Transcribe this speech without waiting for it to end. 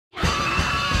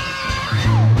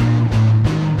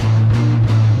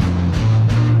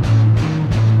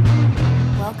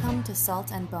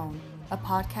Salt and Bone, a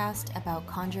podcast about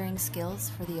conjuring skills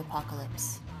for the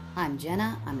apocalypse. I'm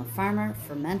Jenna. I'm a farmer,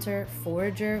 fermenter,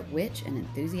 forager, witch, and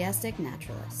enthusiastic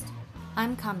naturalist.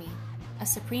 I'm Kami, a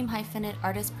supreme hyphenate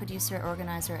artist, producer,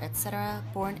 organizer, etc.,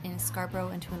 born in Scarborough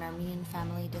into an Armenian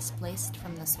family displaced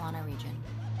from the Swana region.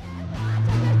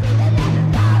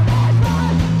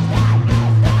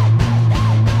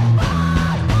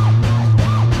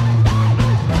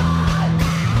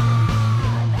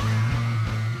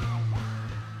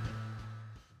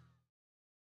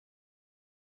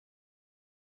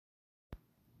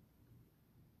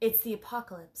 It's the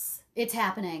apocalypse. It's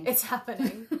happening. It's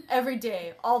happening every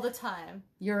day, all the time.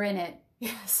 You're in it.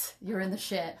 Yes. You're in the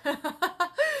shit.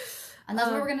 And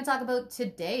that's what we're going to talk about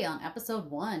today on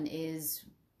episode 1 is,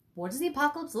 what does the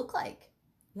apocalypse look like?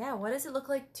 Yeah, what does it look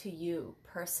like to you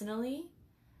personally?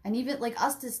 And even like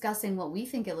us discussing what we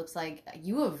think it looks like,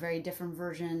 you have a very different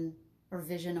version or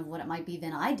vision of what it might be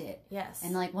than I did. Yes.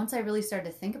 And like once I really started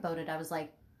to think about it, I was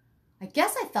like, I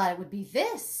guess I thought it would be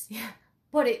this. Yeah.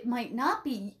 But it might not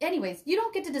be. Anyways, you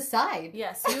don't get to decide.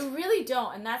 Yes, you really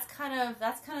don't, and that's kind of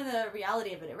the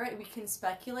reality of it, right? We can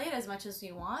speculate as much as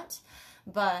we want,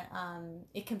 but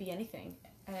it can be anything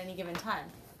at any given time.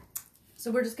 So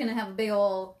we're just gonna have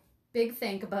a big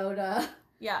think about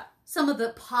yeah, some of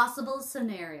the possible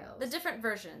scenarios, the different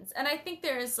versions, and I think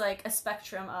there is like a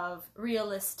spectrum of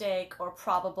realistic or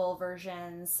probable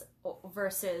versions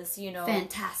versus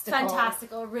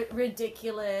fantastical,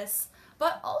 ridiculous.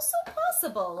 But also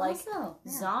possible, like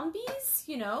zombies,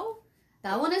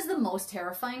 That one is the most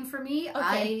terrifying for me. Okay.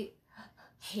 I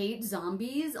hate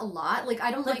zombies a lot. Like,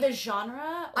 I don't like the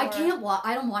genre? Or... I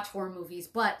don't watch horror movies,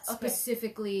 but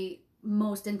specifically,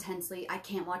 most intensely, I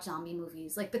can't watch zombie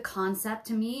movies. Like, the concept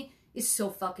to me is so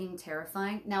fucking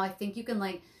terrifying. Now, I think you can,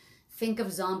 like, think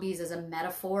of zombies as a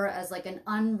metaphor, as, like, an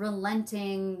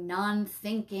unrelenting,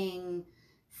 non-thinking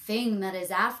thing that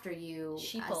is after you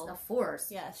sheeple. As a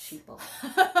force. Yes. Sheeple.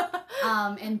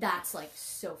 And that's like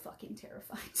so fucking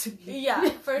terrifying to me. Yeah,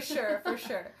 for sure.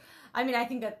 I mean, I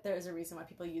think that there's a reason why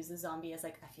people use the zombie as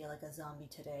like, I feel like a zombie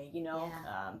today,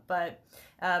 Yeah. But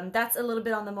that's a little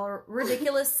bit on the more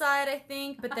ridiculous side, I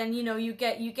think. But then, you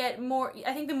get more,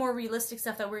 I think the more realistic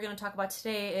stuff that we're going to talk about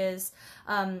today is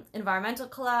environmental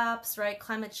collapse, right?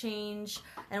 Climate change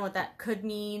and what that could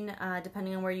mean,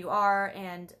 depending on where you are,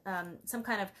 and some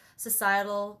kind of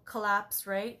societal collapse,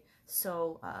 right?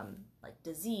 So, like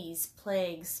disease,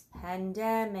 plagues,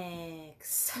 pandemics.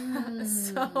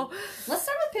 So let's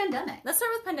start with pandemic.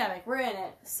 We're in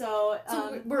it. So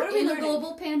we're in a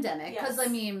global pandemic. Because, I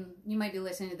mean, you might be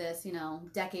listening to this,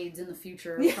 decades in the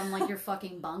future from, like, your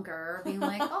fucking bunker, being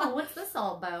like, oh, what's this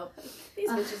all about? These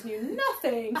bitches knew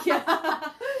nothing.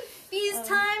 These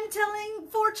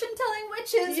fortune-telling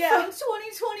witches from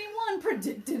 2021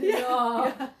 predicted it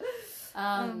all.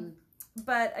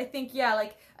 But I think, we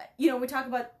talk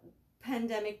about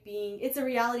pandemic being, it's a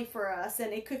reality for us,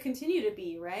 and it could continue to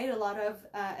be, right? A lot of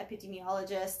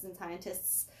epidemiologists and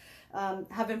scientists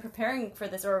have been preparing for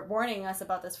this or warning us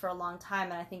about this for a long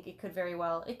time, and I think they think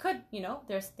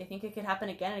it could happen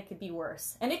again, and it could be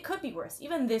worse. And it could be worse.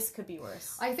 Even this could be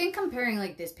worse. I think comparing,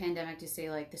 like, this pandemic to,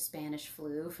 say, like, the Spanish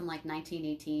flu from, like,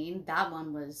 1918, that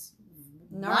one was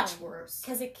much worse.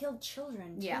 Because it killed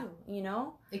children, too,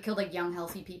 It killed, like, young,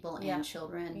 healthy people and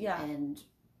children. Yeah. And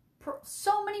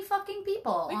so many fucking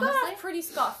people, we honestly. got pretty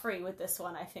scot-free with this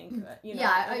one, I think. In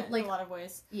a lot of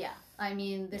ways. Yeah. I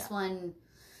mean, this one,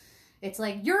 it's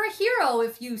like, you're a hero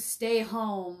if you stay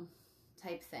home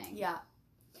type thing. Yeah.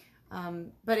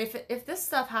 But if this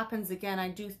stuff happens again, I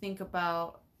do think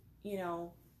about,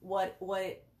 what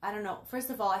I don't know.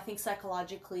 First of all, I think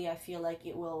psychologically, I feel like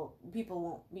people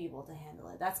won't be able to handle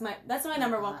it. That's my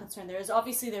number one concern. There is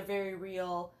obviously their very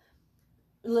real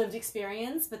lived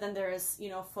experience, but then there is,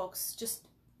 folks just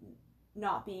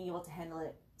not being able to handle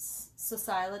it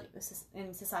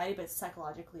in society, but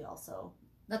psychologically also.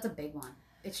 That's a big one.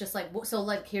 It's just like, so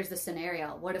like, here's the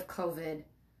scenario. What if COVID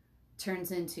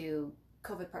turns into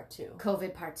COVID part 2,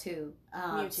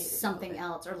 something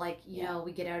else, or like,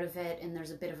 we get out of it and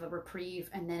there's a bit of a reprieve,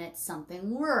 and then it's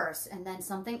something worse, and then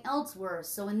something else worse.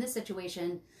 So in this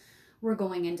situation, we're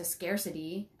going into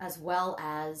scarcity as well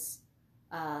as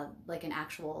like an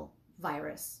actual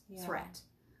virus threat.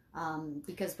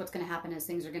 Because what's going to happen is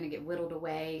things are going to get whittled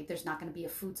away. There's not going to be a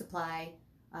food supply.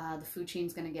 The food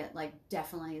chain's going to get, like,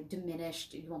 definitely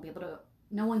diminished. You won't be able to,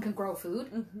 no one can grow food.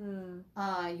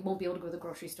 Mm-hmm. You won't be able to go to the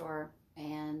grocery store,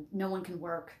 and no one can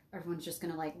work. Everyone's just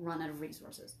going to, like, run out of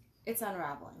resources. It's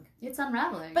unraveling. It's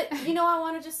unraveling. But I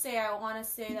want to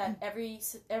say that every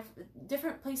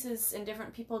different places and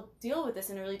different people deal with this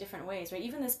in really different ways, right?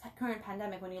 Even this current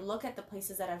pandemic, when you look at the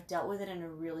places that have dealt with it in a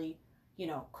really,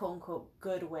 quote unquote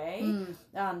good way,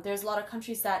 there's a lot of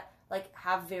countries that like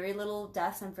have very little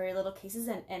deaths and very little cases,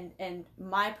 and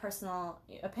my personal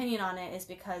opinion on it is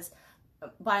because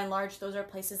by and large those are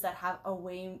places that have a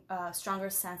way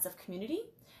stronger sense of community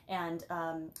and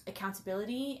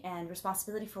accountability and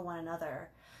responsibility for one another.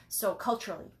 So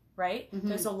culturally, right?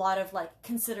 There's a lot of like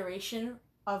consideration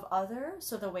of other.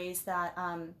 So the ways that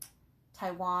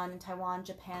Taiwan,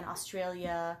 Japan,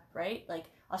 Australia, right? Like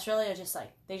Australia just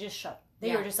like, they just shut.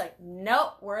 They were just like,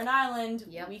 nope, we're an island.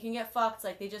 Yep. We can get fucked.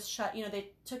 Like they just shut,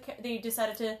 they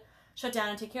decided to shut down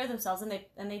and take care of themselves, and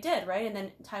they did, right? And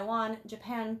then Taiwan,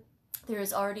 Japan, there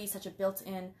is already such a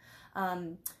built-in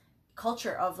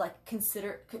culture of like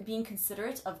being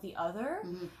considerate of the other,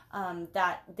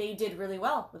 that they did really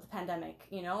well with the pandemic,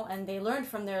 and they learned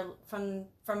from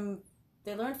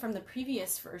they learned from the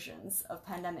previous versions of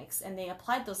pandemics, and they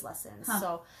applied those lessons.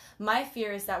 So my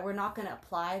fear is that we're not going to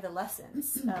apply the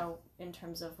lessons in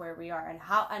terms of where we are and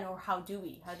how do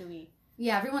we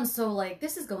Yeah, everyone's so like,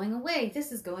 this is going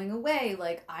away.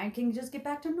 Like, I can just get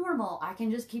back to normal. I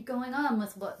can just keep going on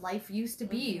with what life used to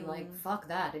be. Like, fuck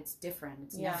that. It's different.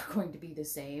 It's never going to be the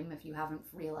same. If you haven't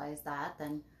realized that,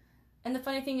 then... And the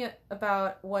funny thing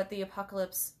about what the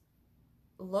apocalypse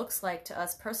looks like to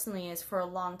us personally is, for a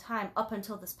long time, up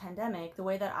until this pandemic, the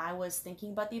way that I was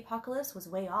thinking about the apocalypse was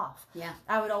way off. Yeah.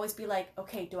 I would always be like,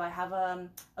 okay, do I have a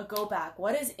go bag?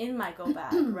 What is in my go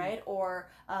bag, right? Or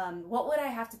what would I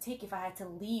have to take if I had to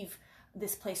leave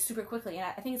this place super quickly? And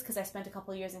I think it's because I spent a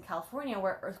couple of years in California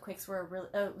where earthquakes were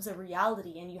was a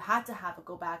reality, and you had to have a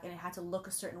go bag, and it had to look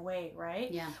a certain way,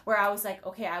 right? Yeah. Where I was like,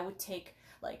 okay, I would take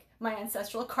like my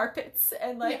ancestral carpets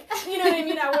and like, you know what I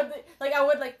mean? I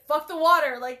would like fuck the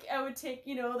water. Like I would take,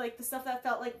 like the stuff that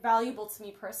felt like valuable to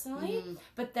me personally.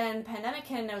 But then pandemic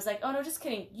hit and I was like, oh no, just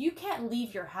kidding. You can't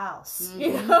leave your house,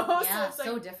 Yeah,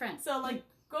 so different. So like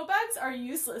go bags are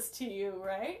useless to you,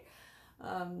 right?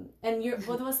 And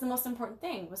what was the most important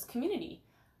thing was community.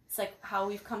 It's like how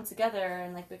we've come together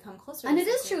and like become closer. And it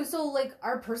is true. So like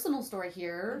our personal story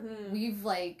here, we've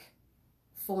like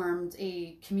formed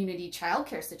a community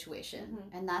childcare situation,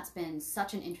 and that's been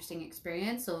such an interesting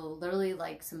experience. So literally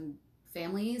like some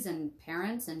families and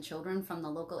parents and children from the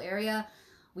local area,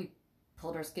 we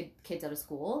pulled our kids out of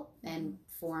school and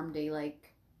formed a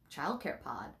like childcare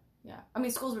pod. Yeah, I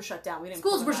mean schools were shut down.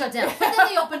 Schools were shut down, but then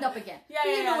they opened up again.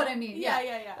 You know what I mean?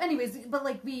 Yeah. Anyways, but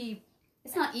like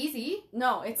it's not easy.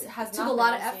 No, it took a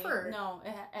lot of effort. No,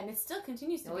 and it still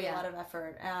continues to be a lot of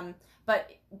effort.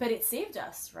 But it saved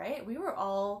us, right? We were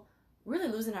all really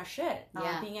losing our shit,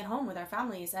 being at home with our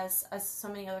families, as so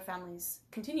many other families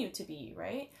continue to be,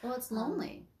 right? Well, it's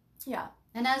lonely. Yeah.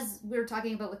 And as we were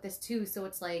talking about with this too, so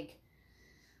it's like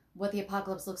what the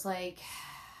apocalypse looks like.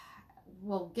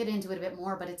 We'll get into it a bit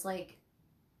more, but it's like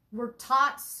we're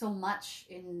taught so much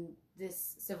in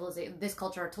this civilization, this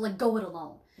culture, to like go it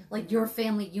alone. Like your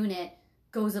family unit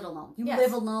goes it alone. You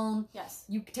live alone. Yes.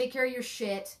 You take care of your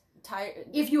shit.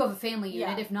 If you have a family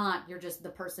unit, if not, you're just the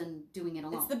person doing it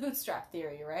alone. It's the bootstrap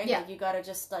theory, right? Yeah. Like you gotta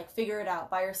just like figure it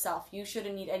out by yourself. You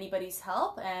shouldn't need anybody's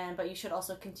help, but you should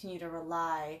also continue to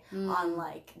rely on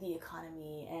like the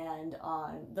economy and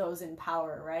on those in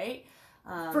power, right?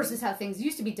 Versus how things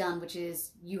used to be done, which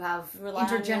is you have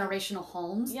intergenerational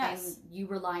homes and you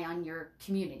rely on your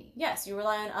community. Yes, you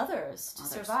rely on others to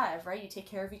survive, right? You take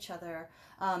care of each other.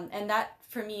 And that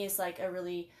for me is like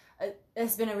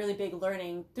it's been a really big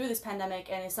learning through this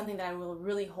pandemic, and it's something that I will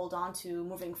really hold on to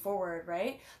moving forward,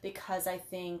 right? Because I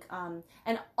think,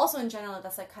 and also in general,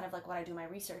 that's like kind of like what I do my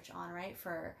research on, right?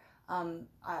 For, I'm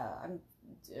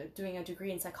doing a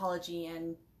degree in psychology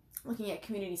and looking at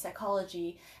community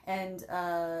psychology and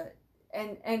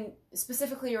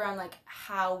specifically around like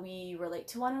how we relate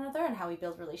to one another and how we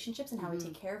build relationships and how we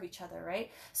take care of each other,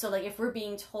 right? So like if we're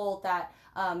being told that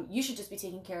you should just be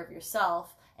taking care of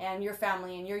yourself and your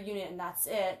family and your unit and that's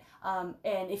it, and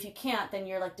if you can't, then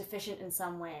you're like deficient in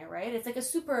some way, right? It's like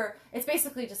it's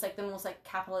basically just like the most like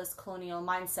capitalist colonial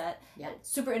mindset,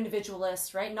 super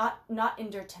individualist, right? Not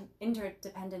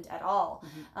interdependent at all,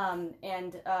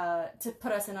 and to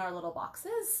put us in our little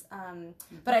boxes.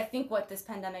 But I think what this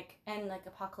pandemic and like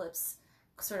apocalypse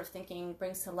sort of thinking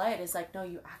brings to light is like, no,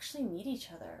 you actually need each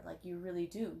other. Like you really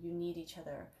do. You need each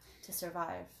other to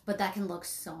survive. But that can look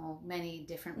so many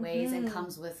different ways and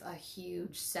comes with a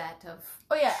huge set of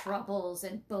troubles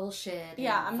and bullshit.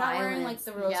 Yeah, and I'm violence. not wearing like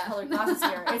the rose-colored glasses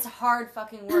here. It's hard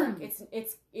fucking work.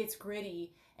 It's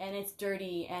gritty, and it's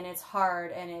dirty and it's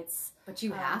hard and it's. But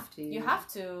you have to. You have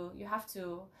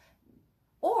to,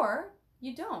 or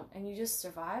you don't, and you just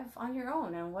survive on your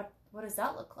own. And what does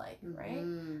that look like, right?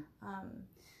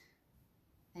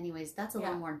 Anyways, that's a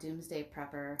little more doomsday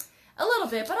prepper. A little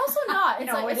bit, but also not. It's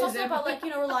No, it's it also isn't. about like,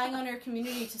 relying on your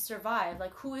community to survive.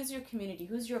 Like, who is your community?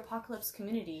 Who's your apocalypse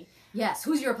community? Yes,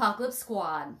 who's your apocalypse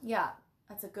squad? Yeah,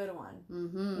 that's a good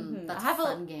one. That's a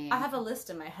fun game. I have a list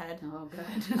in my head. Oh,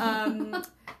 good.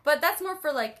 But that's more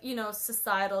for like,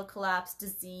 societal collapse,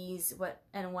 disease,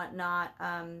 whatnot.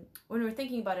 When we're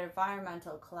thinking about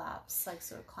environmental collapse, like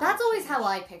sort of climate That's always change. how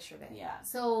I pictured it. Yeah.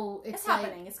 So It's like,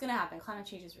 happening. It's gonna happen. Climate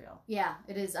change is real. Yeah,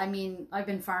 it is. I mean, I've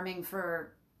been farming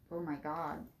for, oh my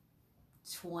God,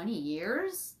 20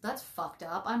 years? That's fucked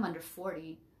up. I'm under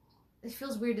 40. It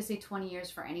feels weird to say 20 years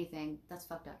for anything. That's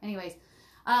fucked up. Anyways,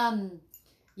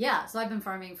 yeah, so I've been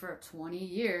farming for 20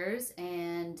 years,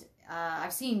 and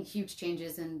I've seen huge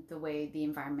changes in the way the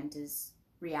environment is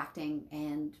reacting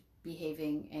and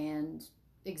behaving and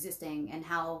existing, and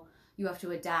how you have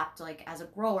to adapt, like, as a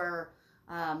grower,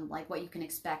 like what you can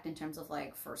expect in terms of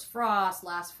like first frost,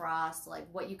 last frost, like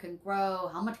what you can grow,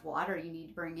 how much water you need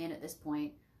to bring in at this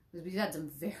point, because we've had some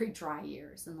very dry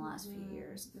years in the last few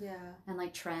years. Yeah. And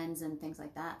like trends and things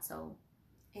like that. So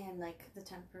And like the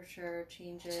temperature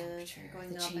changes, going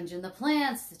the up, change in the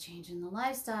plants, the change in the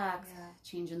livestock, Yeah.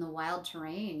 change in the wild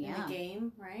terrain, in the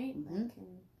game, right? Mhm. Like,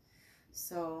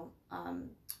 so,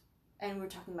 and we're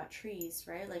talking about trees,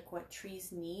 right? Like what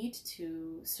trees need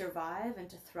to survive and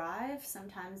to thrive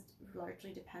sometimes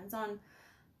largely depends on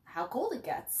how cold it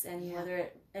gets and Yeah.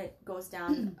 whether it goes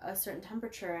down a certain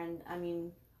temperature. And I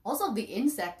mean, Also the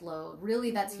insect load, really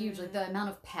that's huge. Like the amount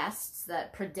of pests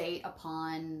that predate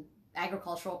upon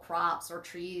agricultural crops or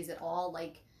trees at all,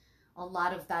 like a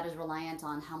lot of that is reliant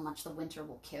on how much the winter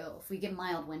will kill. If we get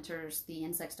mild winters, the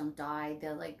insects don't die.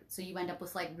 They're like, so you end up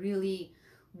with like really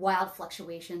wild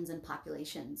fluctuations in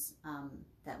populations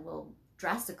that will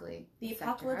drastically the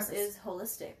affect your apocalypse harvest. is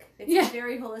holistic. It's Yeah.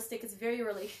 very holistic. It's very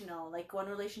relational. Like one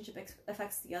relationship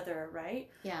affects the other, right?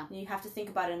 Yeah. And you have to think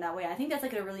about it in that way. I think that's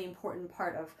like a really important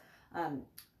part of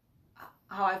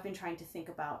how I've been trying to think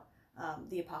about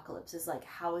the apocalypse is like,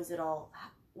 how is it all,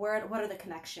 what are the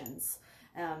connections?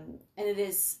 And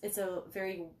it's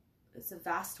a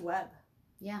vast web.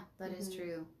 Yeah, that is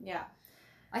true. Yeah.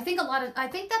 I think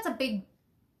that's a big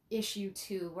issue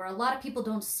too, where a lot of people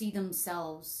don't see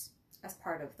themselves As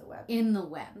part of the web. in the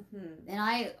web. Mm-hmm. And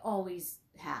I always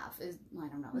have, I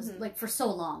don't know, it's like for so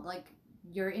long, like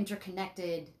you're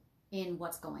interconnected in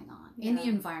what's going on in the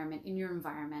environment, in your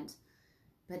environment,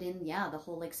 but in the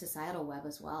whole like societal web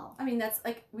as well. I mean, that's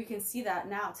like, we can see that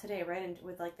now today, right? And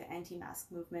with like the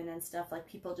anti-mask movement and stuff, like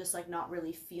people just like not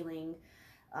really feeling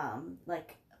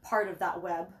like part of that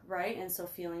web, right? And so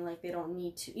feeling like they don't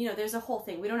need to, there's a whole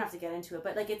thing, we don't have to get into it,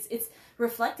 but like it's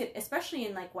reflected, especially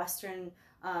in like Western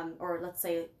or let's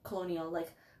say colonial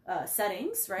like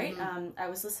settings, right? I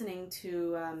was listening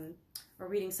to or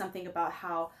reading something about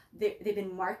how they've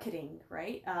been marketing,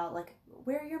 right? Like,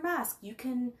 wear your mask, you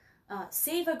can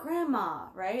save a grandma,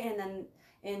 right? And then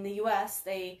in the US,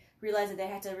 they realized that they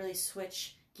had to really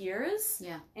switch gears.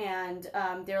 Yeah. And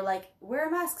they're like, wear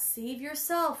a mask, save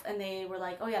yourself. And they were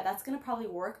like, oh yeah, that's going to probably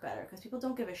work better because people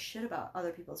don't give a shit about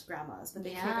other people's grandmas, but they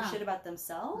give a shit about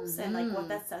themselves and like what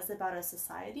that says about a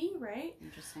society, right?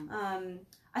 Interesting.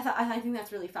 I think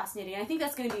that's really fascinating. I think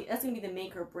that's going to be the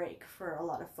make or break for a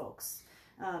lot of folks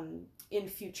in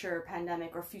future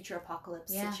pandemic or future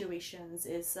apocalypse situations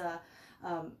is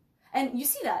and you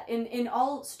see that in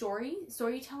all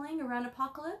storytelling around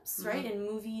apocalypse, right? In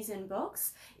movies and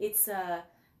books, it's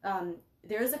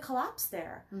there is a collapse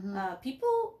there.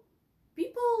 People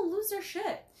lose their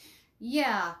shit.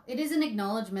 Yeah, it is an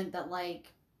acknowledgement that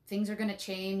like things are going to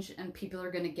change and people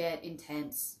are going to get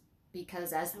intense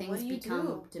because as things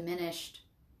become diminished,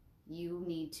 you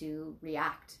need to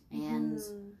react, and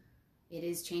it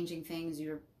is changing things.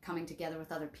 You're coming together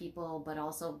with other people, but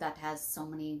also that has so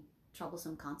many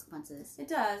troublesome consequences. It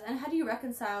does. And how do you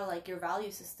reconcile like your value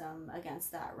system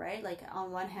against that, right? Like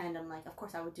on one hand, I'm like, of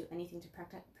course I would do anything to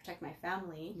protect my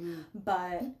family,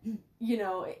 but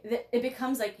it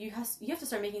becomes like you have to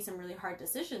start making some really hard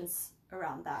decisions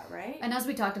around that, right? And as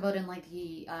we talked about in like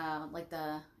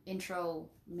the intro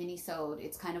mini-sode,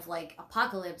 it's kind of like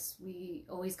apocalypse, we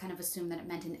always kind of assume that it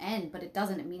meant an end, but it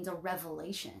doesn't. It means a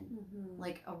revelation,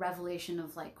 like a revelation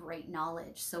of like great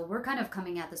knowledge. So we're kind of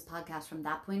coming at this podcast from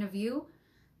that point of view,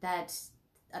 that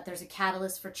there's a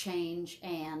catalyst for change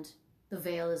and the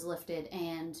veil is lifted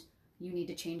and you need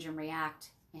to change and react,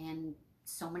 and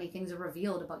so many things are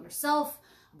revealed about yourself,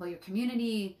 about your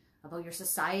community, about your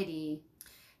society.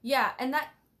 Yeah, and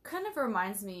kind of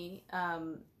reminds me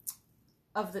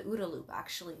of the OODA loop,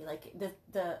 actually. Like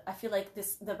the I feel like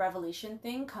the revelation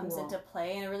thing comes into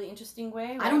play in a really interesting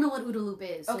way. Right? I don't know what OODA loop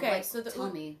is. So okay, like, so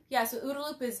tell me. Yeah, so OODA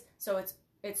loop is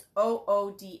it's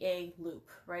OODA loop,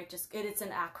 right? Just it's an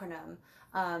acronym,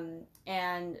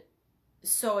 and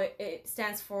so it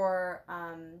stands for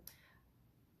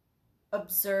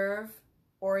observe,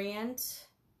 orient,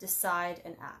 decide,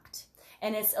 and act.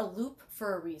 And it's a loop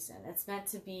for a reason. It's meant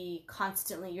to be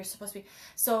constantly, you're supposed to be,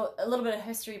 so a little bit of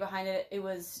history behind it. It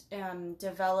was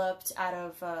developed out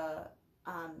of a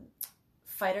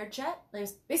fighter jet.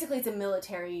 Basically, it's a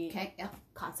military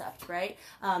concept, right?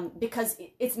 Because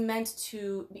it's meant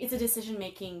to, it's a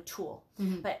decision-making tool,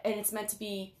 and it's meant to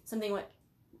be something what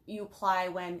you apply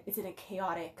when it's in a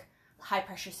chaotic,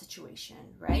 high-pressure situation,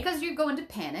 right? Because you go into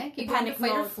panic, you go into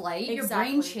fight or flight, your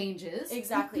brain changes.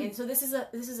 Exactly. And so this is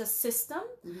a system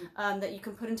that you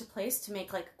can put into place to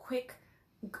make like quick,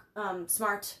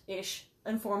 smart-ish,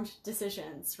 informed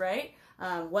decisions, right?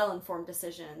 Well-informed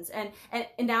decisions, and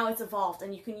now it's evolved,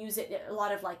 and you can use it a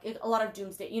lot of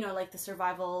doomsday, like the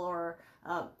survival or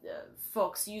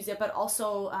folks use it, but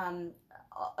also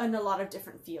in a lot of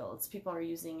different fields people are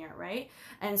using it, right?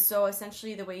 And so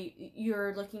essentially the way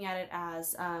you're looking at it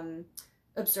as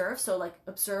observe, so like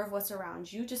observe what's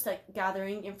around you, just like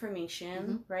gathering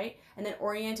information, right? And then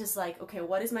orient is like, okay,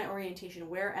 what is my orientation,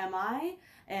 where am I?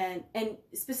 And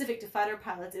specific to fighter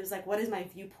pilots, it was like, what is my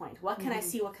viewpoint, what can I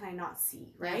see, what can I not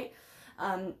see, right?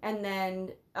 And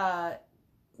then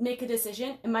make a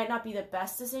decision. It might not be the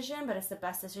best decision, but it's the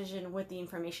best decision with the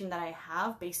information that I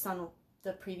have based on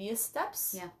the previous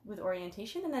steps with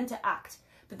orientation, and then to act,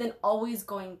 but then always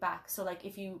going back. So like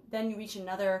if you reach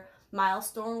another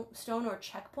milestone or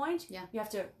checkpoint, you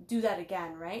have to do that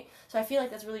again, right? So I feel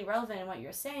like that's really relevant in what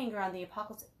you're saying around the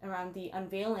apocalypse, around the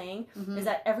unveiling, is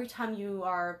that every time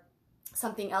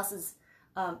something else is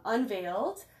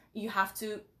unveiled, you have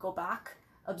to go back,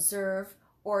 observe,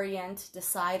 orient,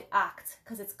 decide, act,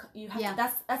 because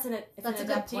that's an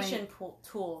adaptation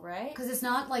tool, right? Because it's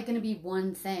not like going to be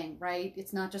one thing, right?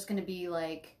 It's not just going to be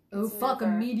like, a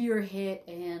meteor hit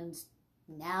and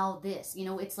now this,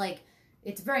 it's like,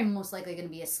 it's very most likely going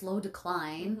to be a slow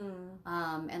decline,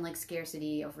 and like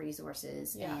scarcity of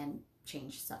resources and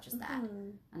change such as that.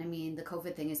 And I mean, the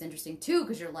COVID thing is interesting too,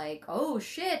 because you're like, oh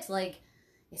shit, like,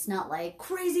 it's not like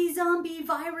crazy zombie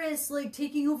virus like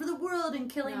taking over the world and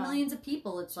killing millions of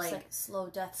people. It's just like slow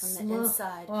death from the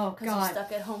inside. Oh God! Because you're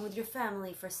stuck at home with your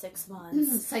family for 6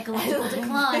 months. Psychological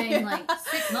decline, like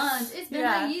 6 months. It's been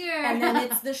a year, and then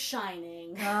it's The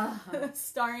Shining,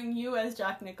 starring you as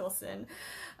Jack Nicholson.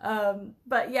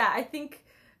 But yeah, I think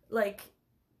like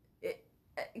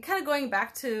kind of going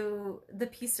back to the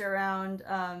piece around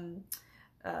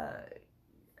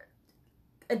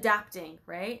adapting,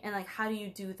 right? And like, how do you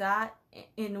do that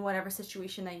in whatever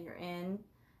situation that you're in?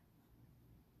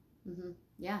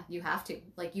 Yeah, you have to.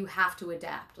 Like, you have to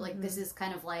adapt. Like, this is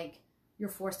kind of like you're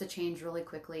forced to change really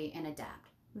quickly and adapt.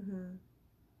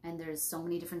 And there's so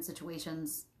many different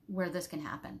situations where this can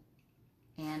happen.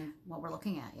 And what we're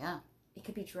looking at, it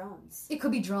could be drones. It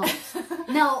could be drones.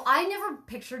 Now, I never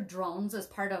pictured drones as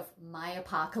part of my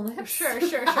apocalypse. Sure. We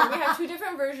have two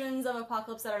different versions of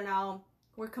apocalypse that are now,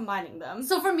 we're combining them.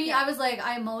 So for me, I was like,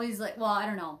 I'm always like, well, I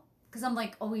don't know, because I'm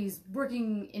like always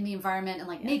working in the environment and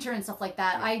like nature and stuff like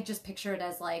that. I just picture it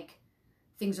as like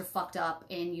things are fucked up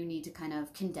and you need to kind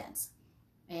of condense,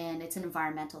 and it's an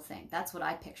environmental thing. That's what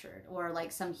I pictured, or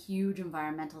like some huge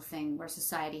environmental thing where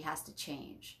society has to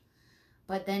change.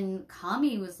 But then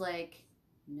Kami was like,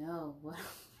 no,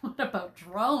 what about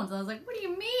drones? I was like, what do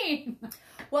you mean?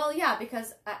 Well, yeah,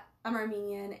 because I'm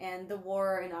Armenian, and the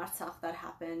war in Artsakh that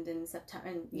happened in September,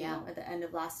 and you know, at the end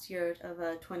of last year of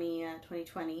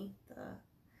 2020, the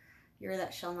year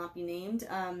that shall not be named.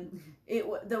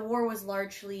 The war was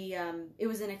largely it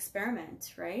was an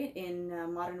experiment, right,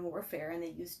 in modern warfare, and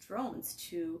they used drones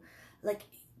to, like,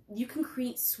 you can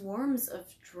create swarms of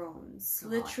drones,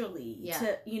 literally.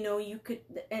 To, you could,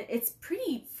 and it's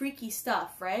pretty freaky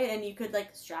stuff, right? And you could like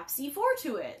strap C4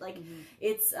 to it, like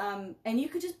it's and you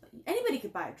could just, anybody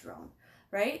could buy a drone,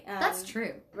 right? That's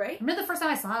true, right? I remember the first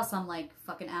time I saw some like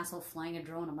fucking asshole flying a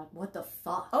drone, I'm like, what the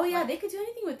fuck? Oh yeah, they could do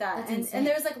anything with that. And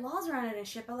there's like laws around it and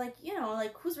shit, but like,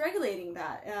 like who's regulating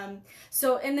that?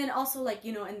 So, and then also like,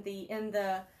 in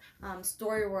the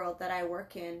story world that I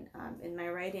work in my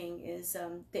writing is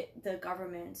the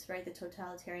government, right? The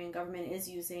totalitarian government is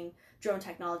using drone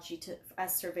technology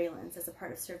as surveillance, as a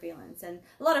part of surveillance, and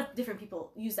a lot of different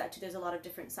people use that too. There's a lot of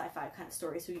different sci-fi kind of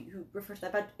stories who refer to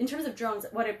that. But in terms of drones,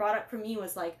 what it brought up for me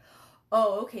was like,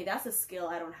 oh, okay, that's a skill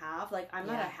I don't have. Like, I'm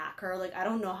not Yeah. a hacker. Like, I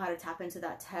don't know how to tap into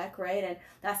that tech, right? And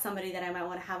that's somebody that I might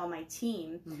want to have on my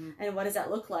team. Mhm. And what does that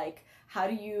look like? How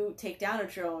do you take down a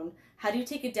drone? How do you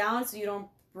take it down so you don't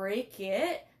break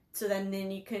it? So then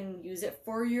you can use it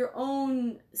for your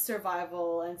own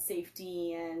survival and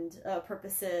safety and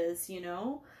purposes, you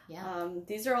know? Yeah.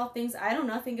 These are all things I know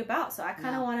nothing about. So I kind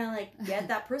of No. want to, like, get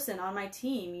that person on my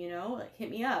team, you know? Like, hit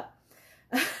me up.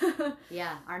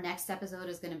 Yeah, our next episode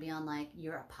is going to be on like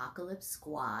your apocalypse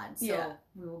squad. So Yeah.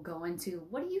 we will go into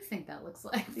what do you think that looks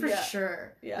like for Yeah.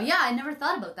 sure. Yeah. But yeah, I never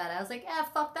thought about that. I was like, yeah,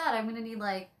 fuck that. I'm going to need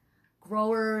like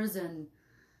growers and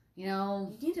you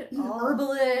know, You need it all.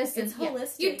 herbalists. It's and, yeah,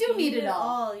 holistic. you do need it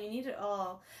all. You need it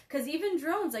all. Because even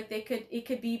drones, like it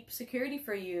could be security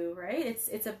for you, right?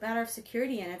 It's a matter of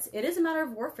security, and it is a matter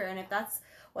of warfare. And if that's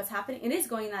what's happening, it is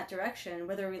going that direction,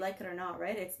 whether we like it or not,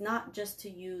 right? It's not just to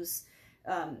use.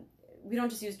 We don't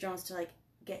just use drones to like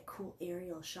get cool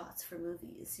aerial shots for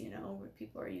movies, you know, where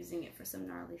people are using it for some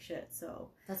gnarly shit.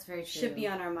 So that's very true. Should be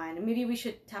on our mind, and maybe we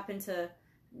should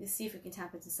see if we can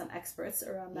tap into some experts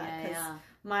around that. Because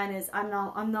mine is I'm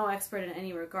no expert in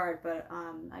any regard, but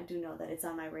I do know that it's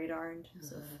on my radar and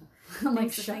so I'm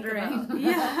like shuddering.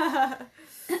 Yeah.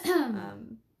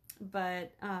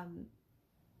 But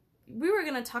we were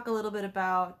gonna talk a little bit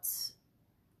about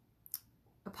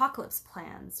apocalypse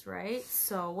plans, right?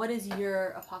 So what is your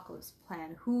apocalypse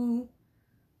plan?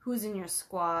 Who's in your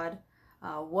squad?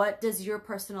 What does your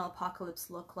personal apocalypse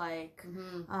look like?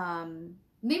 Mm-hmm.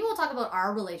 Maybe we'll talk about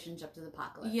our relationship to the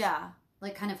apocalypse. Yeah.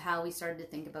 Like kind of how we started to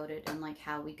think about it and like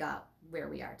how we got where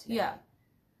we are today. Yeah.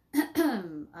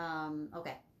 Okay, I'll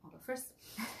go first.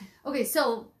 Okay,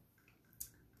 so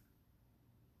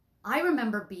I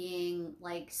remember being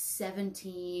like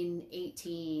 17,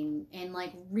 18 and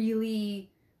like really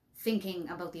thinking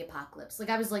about the apocalypse. Like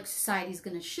I was like, society's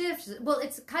gonna shift. Well,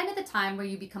 it's kind of the time where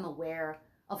you become aware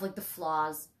of like the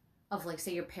flaws of like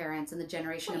say your parents and the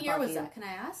generation What above year was you. that? Can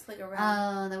I ask? Like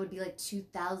around That would be like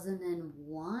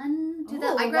 2001.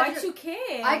 Oh,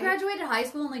 Y2K. I graduated high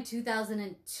school in like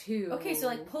 2002. Okay, so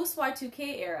like post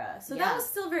Y2K era. So Yeah. that was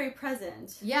still very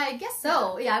present. Yeah, I guess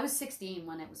so. Yeah, I was 16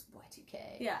 when it was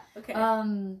Y2K. Yeah. Okay.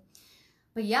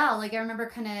 But yeah, like I remember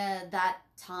kind of that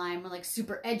time, like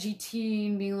super edgy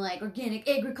teen being like, organic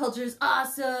agriculture is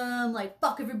awesome, like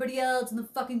fuck everybody else in the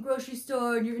fucking grocery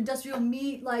store and your industrial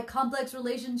meat, like complex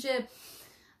relationship.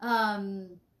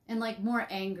 And like more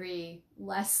angry,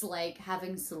 less like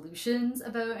having solutions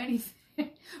about anything. No,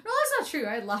 that's not true.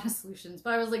 I had a lot of solutions,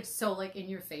 but I was like so like in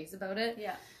your face about it.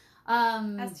 Yeah.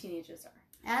 As teenagers are.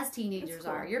 As teenagers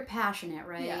cool. are. You're passionate,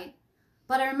 right? Yeah.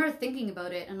 But I remember thinking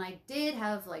about it, and I did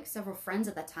have like several friends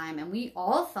at that time, and we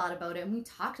all thought about it, and we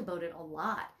talked about it a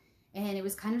lot. And it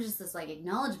was kind of just this like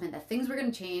acknowledgement that things were going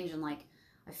to change, and like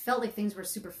I felt like things were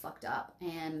super fucked up,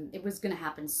 and it was going to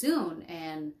happen soon.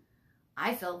 And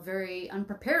I felt very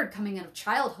unprepared coming out of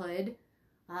childhood,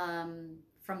 from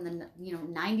the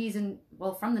 90s and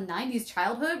from the 90s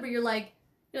childhood, where you're like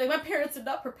my parents did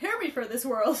not prepare me for this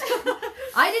world.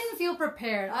 I didn't feel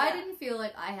prepared. Yeah. I didn't feel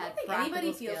like I had I don't think practical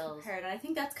anybody skills. feels prepared, and I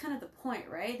think that's kind of the point,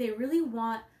 right? They really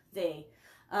want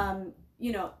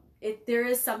there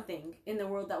is something in the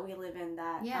world that we live in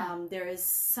that there is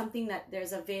something that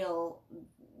there's a veil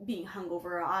being hung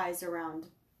over our eyes around.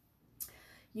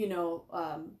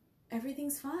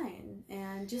 Everything's fine,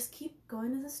 and just keep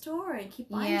going to the store and keep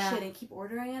buying shit and keep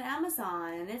ordering on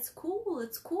Amazon, and it's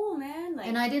cool, man. Like,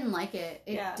 and I didn't like it.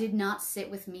 It Yeah. did not sit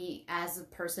with me as a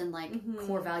person, like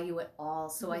core value at all.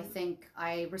 So I think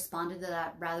I responded to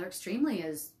that rather extremely,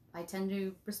 as I tend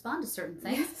to respond to certain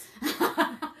things.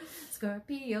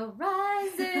 Scorpio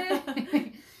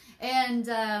rising,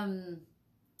 and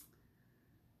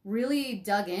really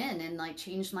dug in and like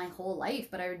changed my whole life.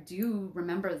 But I do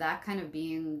remember that kind of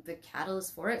being the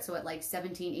catalyst for it. So at like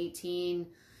 17, 18,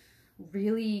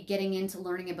 really getting into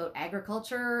learning about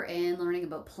agriculture and learning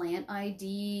about plant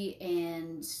ID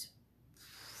and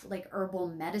like herbal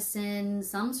medicine,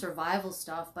 some survival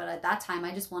stuff. But at that time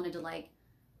I just wanted to like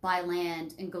buy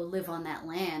land and go live on that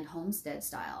land homestead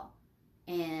style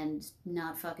and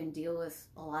not fucking deal with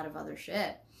a lot of other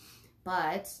shit.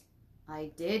 But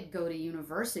I did go to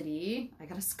university. I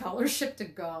got a scholarship to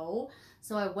go.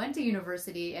 So I went to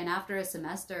university, and after a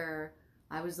semester,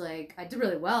 I was like, I did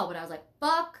really well, but I was like,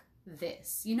 fuck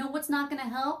this. You know what's not going to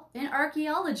help? An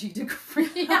archaeology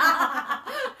degree.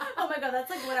 Oh my god, that's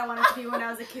like what I wanted to be when I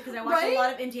was a kid, because I watched a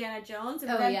lot of Indiana Jones,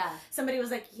 and then somebody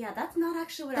was like, yeah, that's not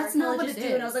actually what archaeologists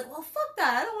do. And I was like, well, fuck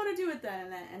that. I don't want to do it then.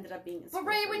 And then it ended up being this. But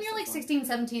right, when you're like 16,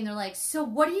 17, they're like, so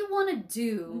what do you want to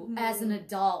do as an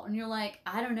adult? And you're like,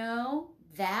 I don't know,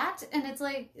 that, and it's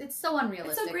like, it's so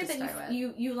unrealistic. It's so great to that start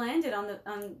with. you landed on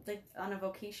a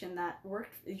vocation that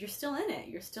worked. You're still in it.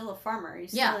 You're still a farmer. You're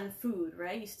still in food,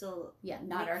 right? You still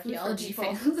not make food for archaeology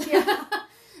people. fans. Yeah.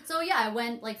 So yeah, I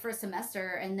went like for a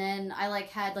semester, and then I like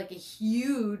had like a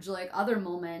huge like other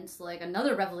moment, like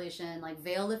another revelation, like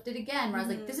veil lifted again, where I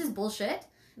was like, this is bullshit.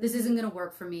 This isn't gonna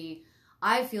work for me.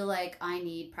 I feel like I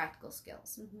need practical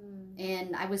skills,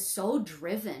 and I was so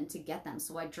driven to get them.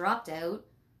 So I dropped out.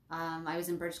 I was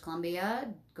in British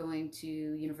Columbia going to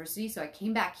university, so I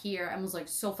came back here and was like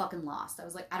so fucking lost. I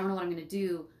was like, I don't know what I'm gonna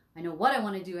do. I know what I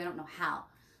want to do. I don't know how.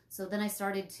 So then I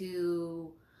started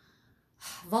to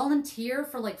volunteer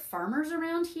for like farmers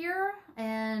around here,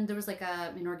 and there was like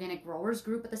an organic growers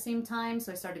group at the same time,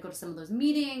 so I started to go to some of those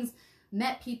meetings,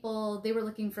 met people. They were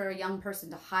looking for a young person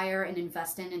to hire and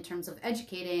invest in terms of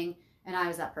educating, and I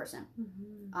was that person.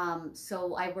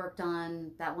 So I worked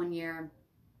on that one year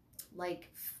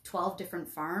like 12 different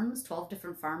farms, 12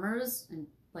 different farmers and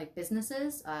like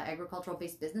businesses, agricultural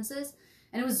based businesses.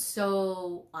 And it was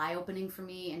so eye-opening for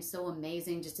me and so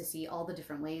amazing just to see all the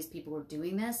different ways people were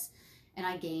doing this. And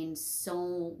I gained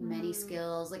so many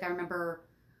skills. Like I remember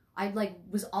I like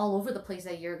was all over the place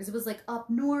that year because it was like up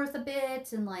north a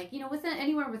bit and like, you know,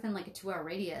 anywhere within like a 2-hour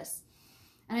radius.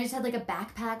 And I just had like a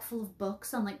backpack full of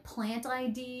books on like plant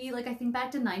ID. Like I think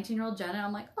back to 19-year-old Jenna,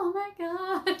 I'm like, oh my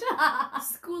God.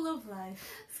 School of life.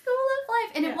 School of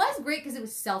life. And it was great because it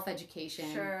was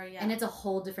self-education. Sure, yeah. And it's a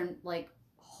whole different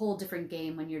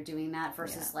game when you're doing that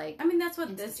versus like I mean, that's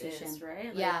what this is, right?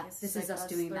 Like, yeah, this is us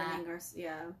doing that.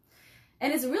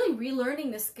 And it's really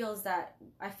relearning the skills that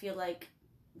I feel like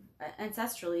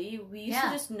ancestrally we used to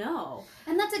just know.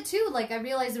 And that's it too. Like I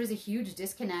realized there was a huge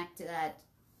disconnect that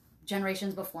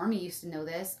generations before me used to know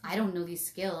this. I don't know these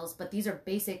skills, but these are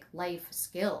basic life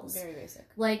skills. Very basic.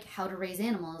 Like how to raise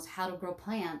animals, how to grow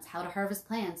plants, how to harvest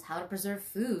plants, how to preserve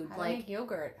food. How to make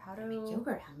yogurt. How to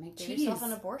make cheese. Give yourself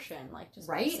an abortion. Like just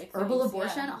right? Herbal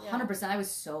abortion, 100%. I was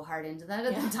so hard into that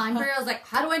at the time period. I was like,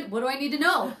 what do I need to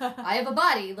know? I have a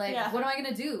body. Like, what am I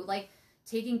going to do? Like,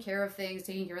 taking care of things,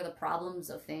 taking care of the problems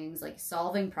of things, like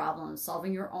solving problems,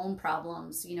 solving your own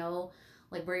problems, you know,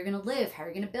 like where you're going to live, how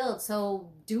you're going to build. So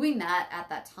doing that at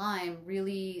that time,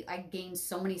 really, I gained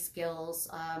so many skills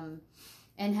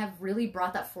and have really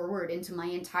brought that forward into my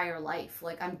entire life.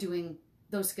 Like I'm doing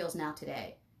those skills now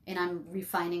today, and I'm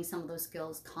refining some of those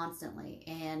skills constantly,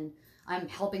 and I'm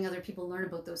helping other people learn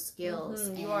about those skills.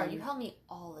 You are. You help me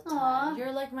all the time.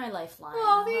 You're like my lifeline.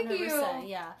 Oh, thank you.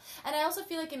 Yeah. And I also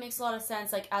feel like it makes a lot of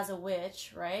sense, like as a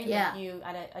witch, right? Yeah. Like you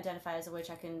identify as a witch.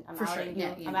 I'm for outing sure.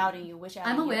 you. Yeah, I'm outing you. Witch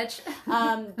outing I'm a you. witch.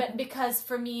 But because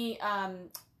for me,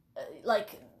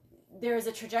 like there is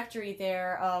a trajectory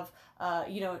there of,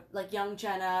 you know, like young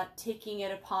Jenna taking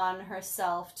it upon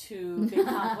herself to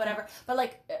become whatever. But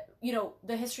like, you know,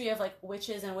 the history of like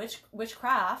witches and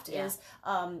witchcraft is,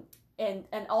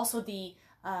 and also the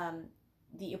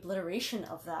obliteration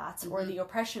of that or the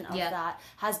oppression of that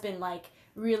has been like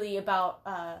really about,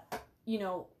 you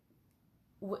know,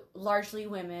 largely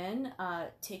women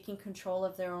taking control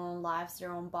of their own lives,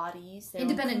 their own bodies, their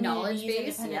independent own knowledge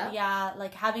base,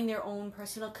 like having their own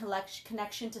personal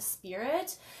connection to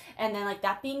spirit, and then like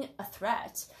that being a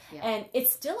threat, and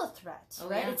it's still a threat,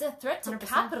 right? It's a threat to 100%.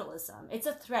 Capitalism. It's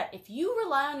a threat. If you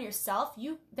rely on yourself,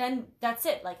 then that's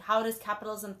it. Like, how does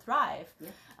capitalism thrive?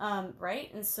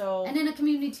 Right? And in a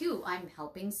community too, I'm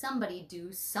helping somebody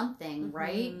do something,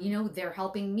 right? You know, they're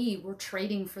helping me. We're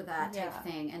trading for that type of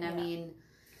thing, and I mean.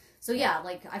 So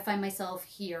like I find myself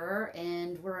here,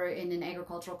 and we're in an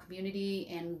agricultural community,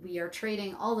 and we are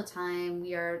trading all the time.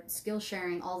 We are skill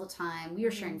sharing all the time. We are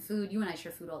sharing food. You and I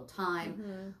share food all the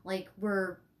time. Like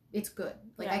it's good.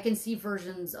 Like I can see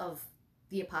versions of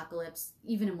the apocalypse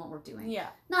even in what we're doing. Yeah.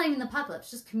 Not even the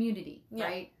apocalypse, just community,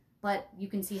 right? But you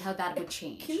can see how that would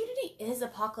change. Community is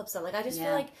apocalypse though. Like I just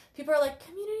feel like people are like,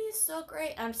 community is so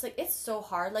great. And I'm just like, it's so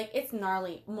hard. Like it's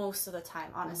gnarly most of the time,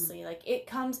 honestly. Like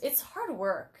it's hard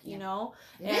work, you know?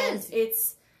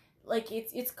 It's like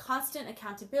it's constant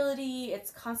accountability,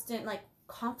 it's constant like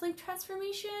conflict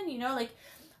transformation, you know, like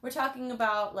we're talking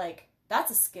about like that's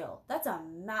a skill. That's a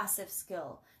massive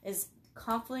skill. Is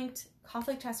conflict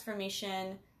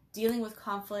transformation, dealing with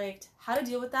conflict, how to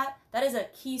deal with that. That is a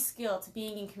key skill to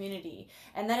being in community,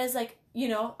 and that is like, you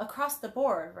know, across the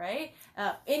board, right?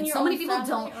 So many people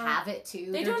don't have it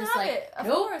too. They don't have it. Of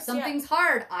course, something's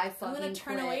hard. I'm gonna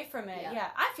turn away from it. Yeah,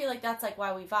 I feel like that's like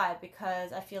why we vibe,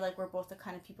 because I feel like we're both the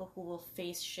kind of people who will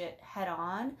face shit head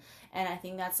on, and I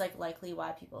think that's like likely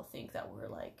why people think that we're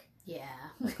like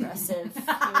aggressive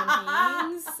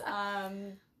human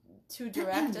beings. too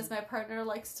direct, as my partner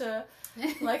likes to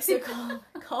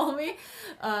call me.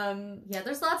 Yeah,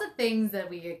 there's lots of things that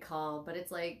we get called, but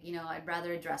it's like, you know, I'd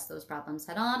rather address those problems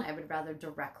head on. I would rather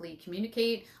directly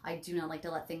communicate. I do not like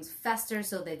to let things fester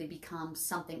so that they become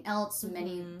something else,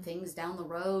 many things down the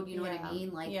road. You know what I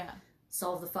mean? Like,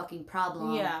 solve the fucking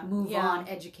problem. Move on,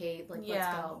 educate. Like,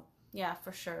 let's go. Yeah,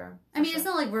 for sure. I mean, it's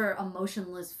not like we're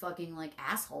emotionless fucking, like,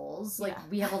 assholes. Like,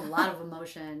 we have a lot of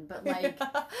emotion, but, like,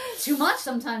 too much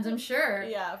sometimes, I'm sure.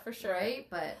 Yeah, for sure. Right?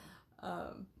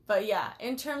 But yeah,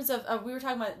 in terms of, we were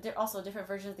talking about also different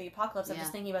versions of the apocalypse. I'm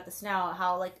just thinking about this now,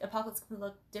 how, like, apocalypse can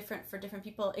look different for different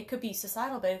people. It could be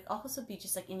societal, but it could also be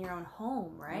just, like, in your own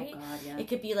home, right? Oh, God, yeah. It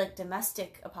could be, like,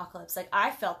 domestic apocalypse. Like,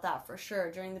 I felt that for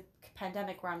sure during the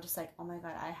pandemic, where I'm just like, oh my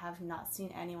God, I have not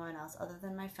seen anyone else other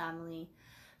than my family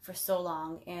for so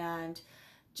long. And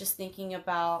just thinking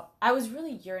about, I was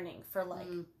really yearning for, like,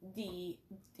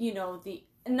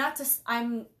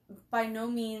 I'm by no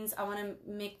means, I want to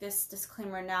make this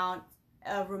disclaimer now,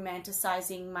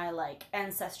 romanticizing my, like,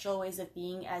 ancestral ways of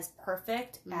being as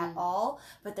perfect at all,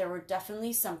 but there were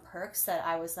definitely some perks that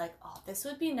I was like, oh, this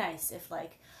would be nice if,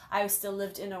 like, I still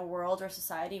lived in a world or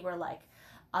society where, like,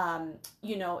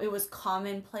 you know, it was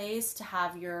commonplace to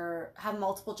have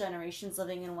multiple generations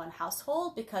living in one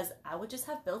household, because I would just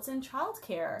have built-in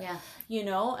childcare. Yeah. You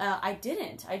know, I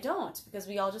don't, because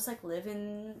we all just, like,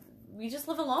 we just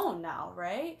live alone now,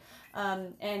 right?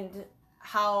 And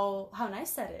how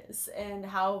nice that is, and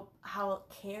how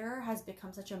care has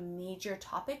become such a major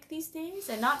topic these days,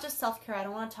 and not just self-care. I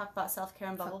don't want to talk about self-care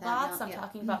and bubble baths. I'm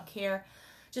talking about care.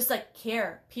 Just, like,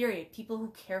 care, period. People who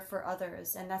care for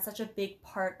others. And that's such a big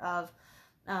part of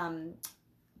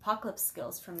apocalypse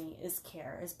skills for me, is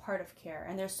care, is part of care.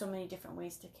 And there's so many different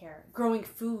ways to care. Growing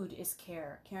food is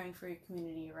care, caring for your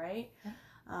community, right?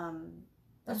 Yeah.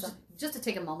 Just to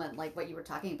take a moment, like, what you were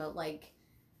talking about, like,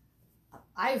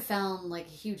 I've found, like, a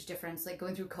huge difference, like,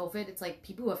 going through COVID. It's like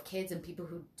people who have kids and people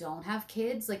who don't have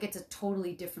kids, like, it's a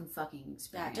totally different fucking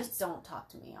experience. Yeah, just don't talk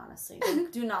to me, honestly.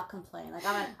 Do not complain. Like,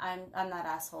 I'm that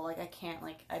asshole. Like, I can't,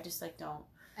 like, I just, like, don't.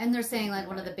 And they're saying, like,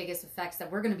 one of the biggest effects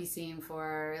that we're going to be seeing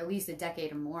for at least a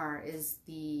decade or more is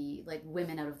the, like,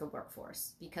 women out of the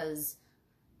workforce, because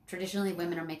traditionally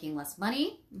women are making less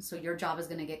money, so your job is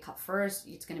going to get cut first.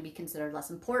 It's going to be considered less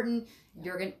important.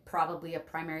 You're probably a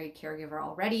primary caregiver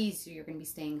already, so you're going to be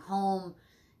staying home,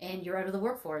 and you're out of the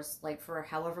workforce, like, for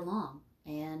however long,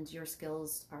 and your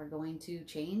skills are going to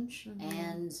change,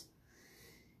 and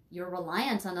you're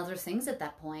reliant on other things at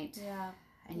that point. Yeah.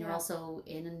 And you're also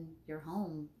in your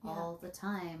home all the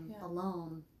time,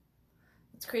 alone.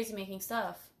 It's crazy making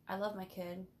stuff. I love my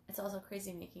kid. It's also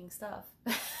crazy making stuff.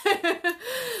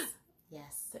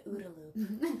 Yes. The OODA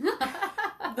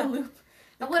loop. The loop.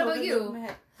 And what about you?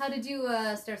 How did you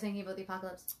start thinking about the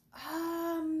apocalypse?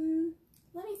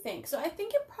 Let me think. So I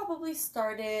think it probably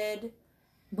started...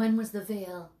 When was the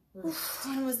veil lifted?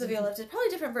 When was the veil lifted? Probably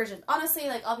different versions. Honestly,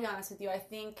 like, I'll be honest with you. I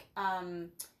think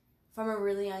from a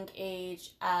really young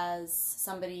age, as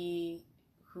somebody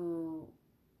who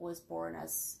was born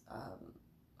as...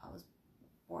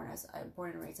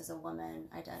 born and raised as a woman,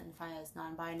 identify as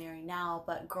non-binary now,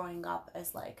 but growing up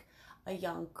as, like, a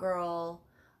young girl,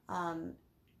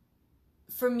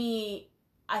 for me,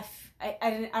 I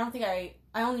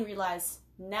only realized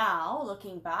now,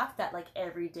 looking back, that, like,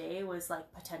 every day was, like,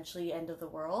 potentially end of the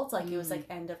world. Like, it was, like,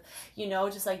 end of, you know,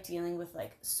 just, like, dealing with,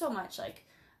 like, so much, like,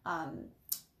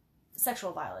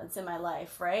 sexual violence in my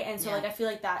life, right? And so like, I feel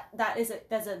like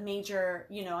that's a major,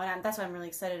 you know, and that's why I'm really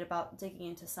excited about digging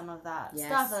into some of that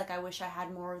stuff. Like, I wish I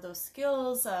had more of those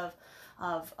skills of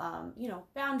you know,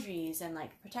 boundaries and,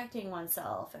 like, protecting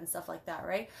oneself and stuff like that,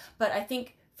 right? But I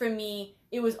think for me,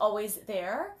 it was always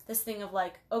there, this thing of,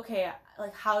 like, okay,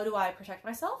 like, how do I protect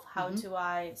myself? How do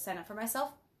I stand up for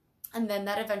myself? And then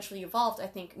that eventually evolved, I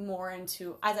think, more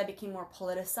into, as I became more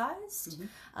politicized,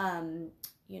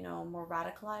 you know, more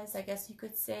radicalized, I guess you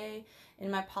could say,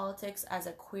 in my politics as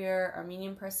a queer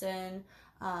Armenian person.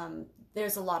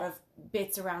 There's a lot of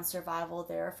bits around survival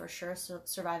there, for sure. So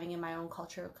surviving in my own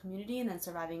cultural community and then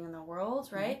surviving in the world,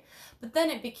 right? But then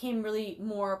it became really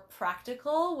more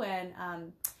practical when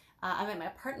I met my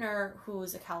partner, who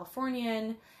was a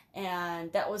Californian,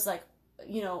 and that was, like,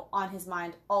 you know, on his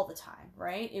mind all the time,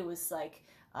 right? It was like,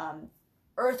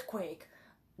 earthquake,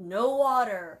 no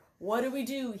water, what do we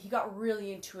do? He got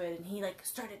really into it, and he, like,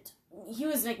 he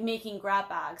was, like, making grab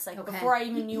bags, like, before I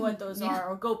even knew what those are,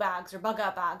 or go bags, or bug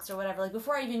out bags, or whatever, like,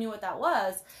 before I even knew what that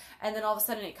was. And then all of a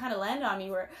sudden it kind of landed on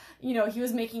me where, you know, he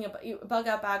was making a bug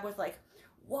out bag with, like,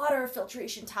 water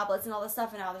filtration tablets and all this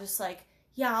stuff, and I was just like,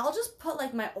 yeah, I'll just put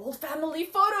like my old family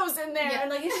photos in there. Yeah. And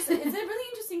like, it's a really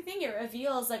interesting thing. It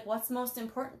reveals like what's most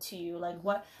important to you. Like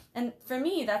what, and for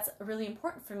me, that's really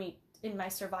important for me in my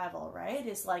survival, right?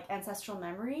 Is like ancestral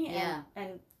memory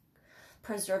and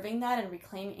preserving that and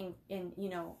reclaiming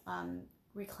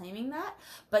reclaiming that.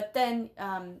 But then,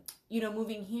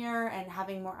 moving here and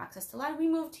having more access to land, we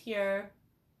moved here.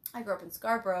 I grew up in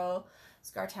Scarborough,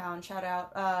 Scartown, shout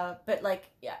out. But like,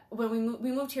 yeah, when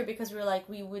we moved here because we were like,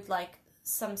 we would like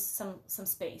some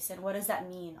space. And what does that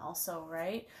mean also,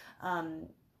 right?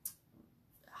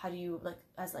 How do you, like,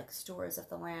 as like stewards of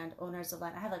the land, owners of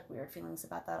land, I have like weird feelings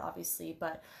about that, obviously,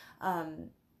 but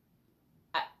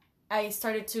I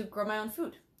started to grow my own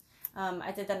food.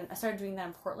 I started doing that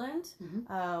in Portland,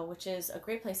 which is a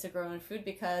great place to grow own food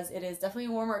because it is definitely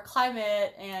a warmer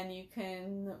climate and you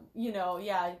can,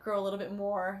 grow a little bit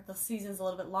more. The season's a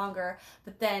little bit longer.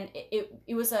 But then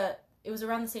it was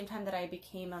around the same time that I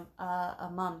became a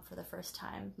mom for the first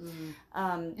time.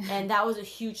 And that was a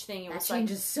huge thing. It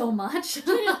changes so much.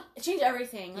 It changed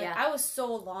everything. Like, yeah. I was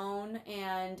so alone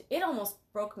and it almost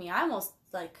broke me. I almost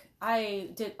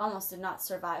did not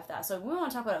survive that. So we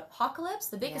want to talk about apocalypse.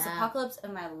 The biggest apocalypse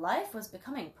in my life was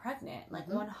becoming pregnant. Like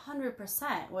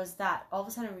 100% was that all of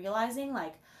a sudden realizing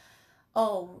like,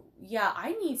 oh yeah,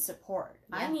 I need support.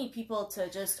 Yeah. I need people to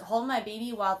just hold my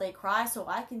baby while they cry so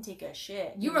I can take a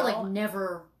shit. You were like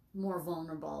never more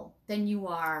vulnerable than you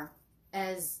are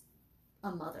as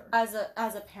a mother. As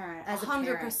a parent.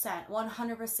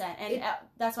 100%. And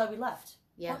that's why we left.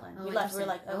 Yeah. Portland. We left. We were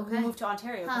like, we moved to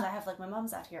Ontario because I have like my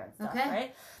mom's out here and stuff,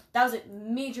 right? That was a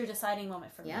major deciding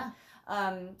moment for me. Yeah.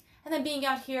 And then being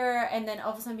out here and then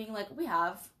all of a sudden being like, we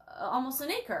have almost an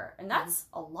acre. And that's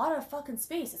a lot of fucking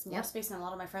space. It's more space than a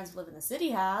lot of my friends who live in the city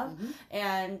have.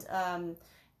 And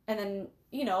then,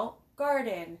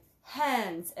 garden,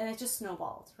 hens, and it just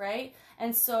snowballed, right?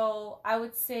 And so I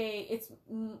would say it's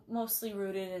mostly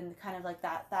rooted in kind of like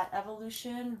that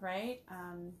evolution, right?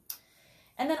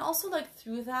 And then also like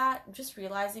through that, just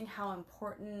realizing how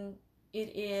important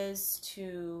it is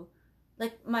to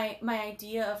like my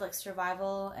idea of like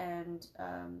survival and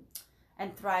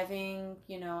thriving,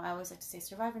 I always like to say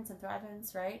survivance and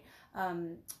thrivance, right?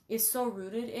 Is so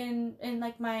rooted in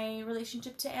like my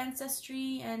relationship to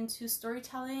ancestry and to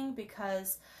storytelling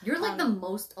because you're like the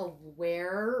most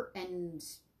aware and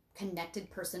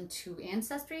connected person to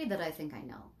ancestry that I think I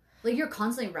know. Like, you're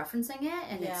constantly referencing it,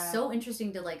 and it's so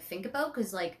interesting to, like, think about,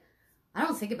 because, like, I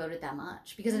don't think about it that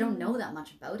much, because I don't know that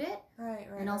much about it. Right.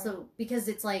 And also, because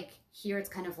it's, like, here it's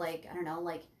kind of, like, I don't know,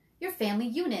 like, your family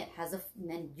unit has and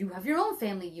then you have your own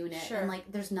family unit. Sure. And,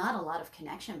 like, there's not a lot of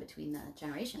connection between the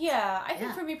generations. Yeah, I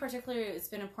think for me particularly, it's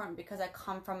been important because I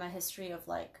come from a history of,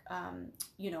 like,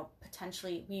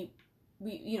 potentially,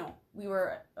 we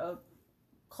were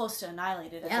close to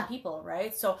annihilated as a people,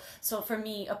 right? So for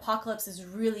me, apocalypse is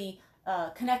really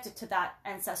connected to that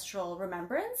ancestral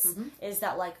remembrance. Is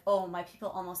that like, oh, my people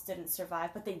almost didn't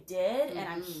survive, but they did, and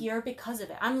I'm here because of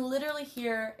it. I'm literally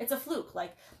here. It's a fluke.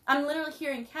 Like, I'm literally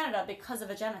here in Canada because of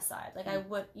a genocide. Like,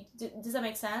 does that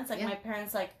make sense? Like, my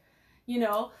parents, like,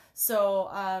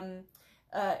 so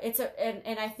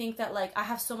and I think that like I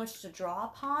have so much to draw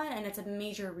upon and it's a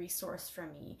major resource for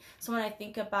me. So when I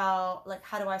think about like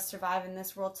how do I survive in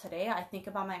this world today, I think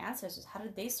about my ancestors. How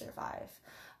did they survive?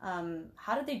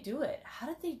 How did they do it? How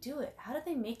did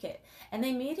they make it? And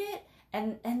they made it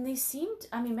and they seemed,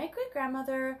 I mean, my great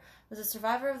grandmother was a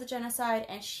survivor of the genocide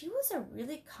and she was a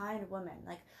really kind woman.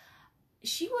 Like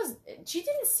she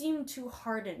didn't seem too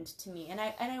hardened to me. And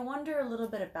I wonder a little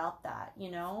bit about that,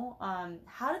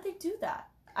 how did they do that?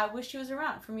 I wish she was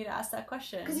around for me to ask that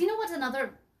question. Because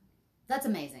that's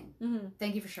amazing.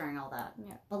 Thank you for sharing all that.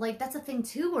 Yeah. But like, that's a thing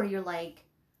too, where you're like,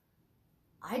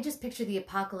 I just picture the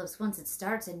apocalypse once it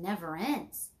starts, it never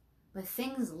ends. But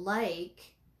things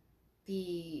like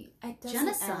the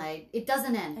genocide, it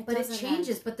doesn't end. But it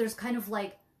changes, but there's kind of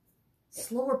like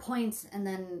slower points and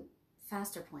then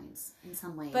faster points in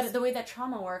some ways. But the way that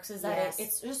trauma works is that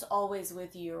it's just always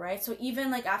with you, right? So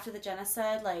even like after the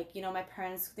genocide, like, my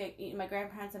parents, my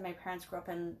grandparents and my parents grew up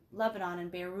in Lebanon and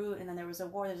Beirut, and then there was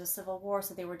a civil war,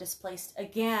 so they were displaced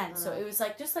again. So it was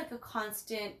like just like a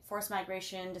constant forced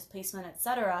migration, displacement,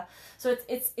 etc. So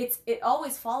it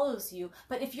always follows you.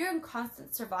 But if you're in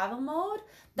constant survival mode,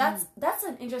 that's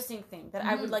an interesting thing that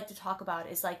I would like to talk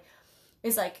about is like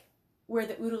where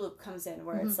the OODA loop comes in,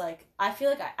 where it's like, I feel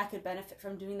like I could benefit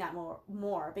from doing that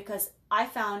more because I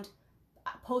found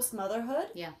post-motherhood,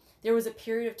 there was a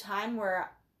period of time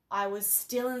where I was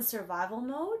still in survival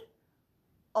mode,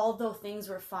 although things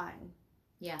were fine.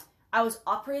 Yeah. I was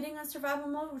operating on survival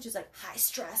mode, which is like high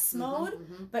stress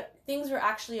mode, but things were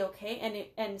actually okay.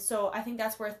 And so I think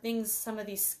that's where some of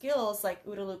these skills like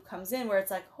OODA loop comes in, where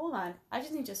it's like, hold on, I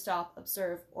just need to stop,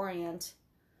 observe, orient,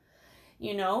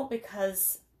 you know,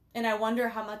 because, and I wonder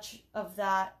how much of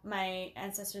that my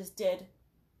ancestors did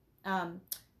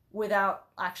without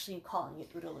actually calling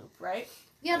it OODA loop, right?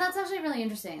 Yeah, that's actually really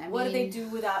interesting. What do they do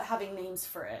without having names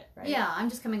for it, right? Yeah, I'm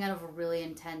just coming out of a really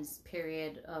intense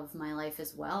period of my life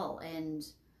as well, and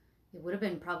it would have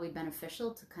been probably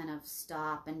beneficial to kind of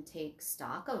stop and take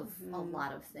stock of a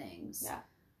lot of things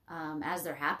as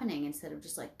they're happening, instead of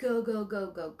just like go, go, go,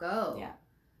 go, go. Yeah.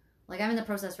 Like I'm in the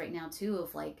process right now too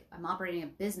of like I'm operating a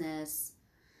business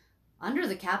under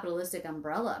the capitalistic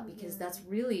umbrella, because that's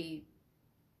really,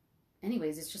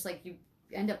 anyways, it's just like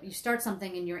you start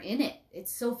something and you're in it.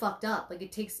 It's so fucked up. Like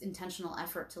it takes intentional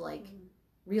effort to like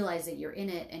realize that you're in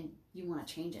it and you want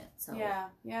to change it. So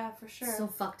yeah, for sure. So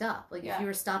fucked up. Like if you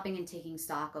were stopping and taking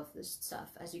stock of this stuff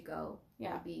as you go, it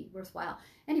would be worthwhile.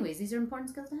 Anyways, these are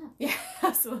important skills to have. Yeah,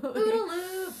 absolutely. OODA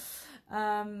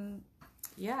loop.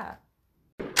 Yeah.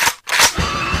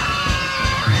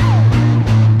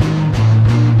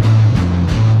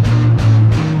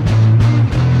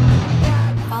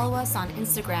 Follow us on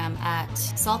Instagram at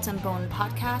Salt and Bone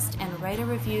Podcast and write a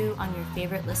review on your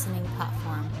favorite listening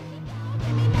platform.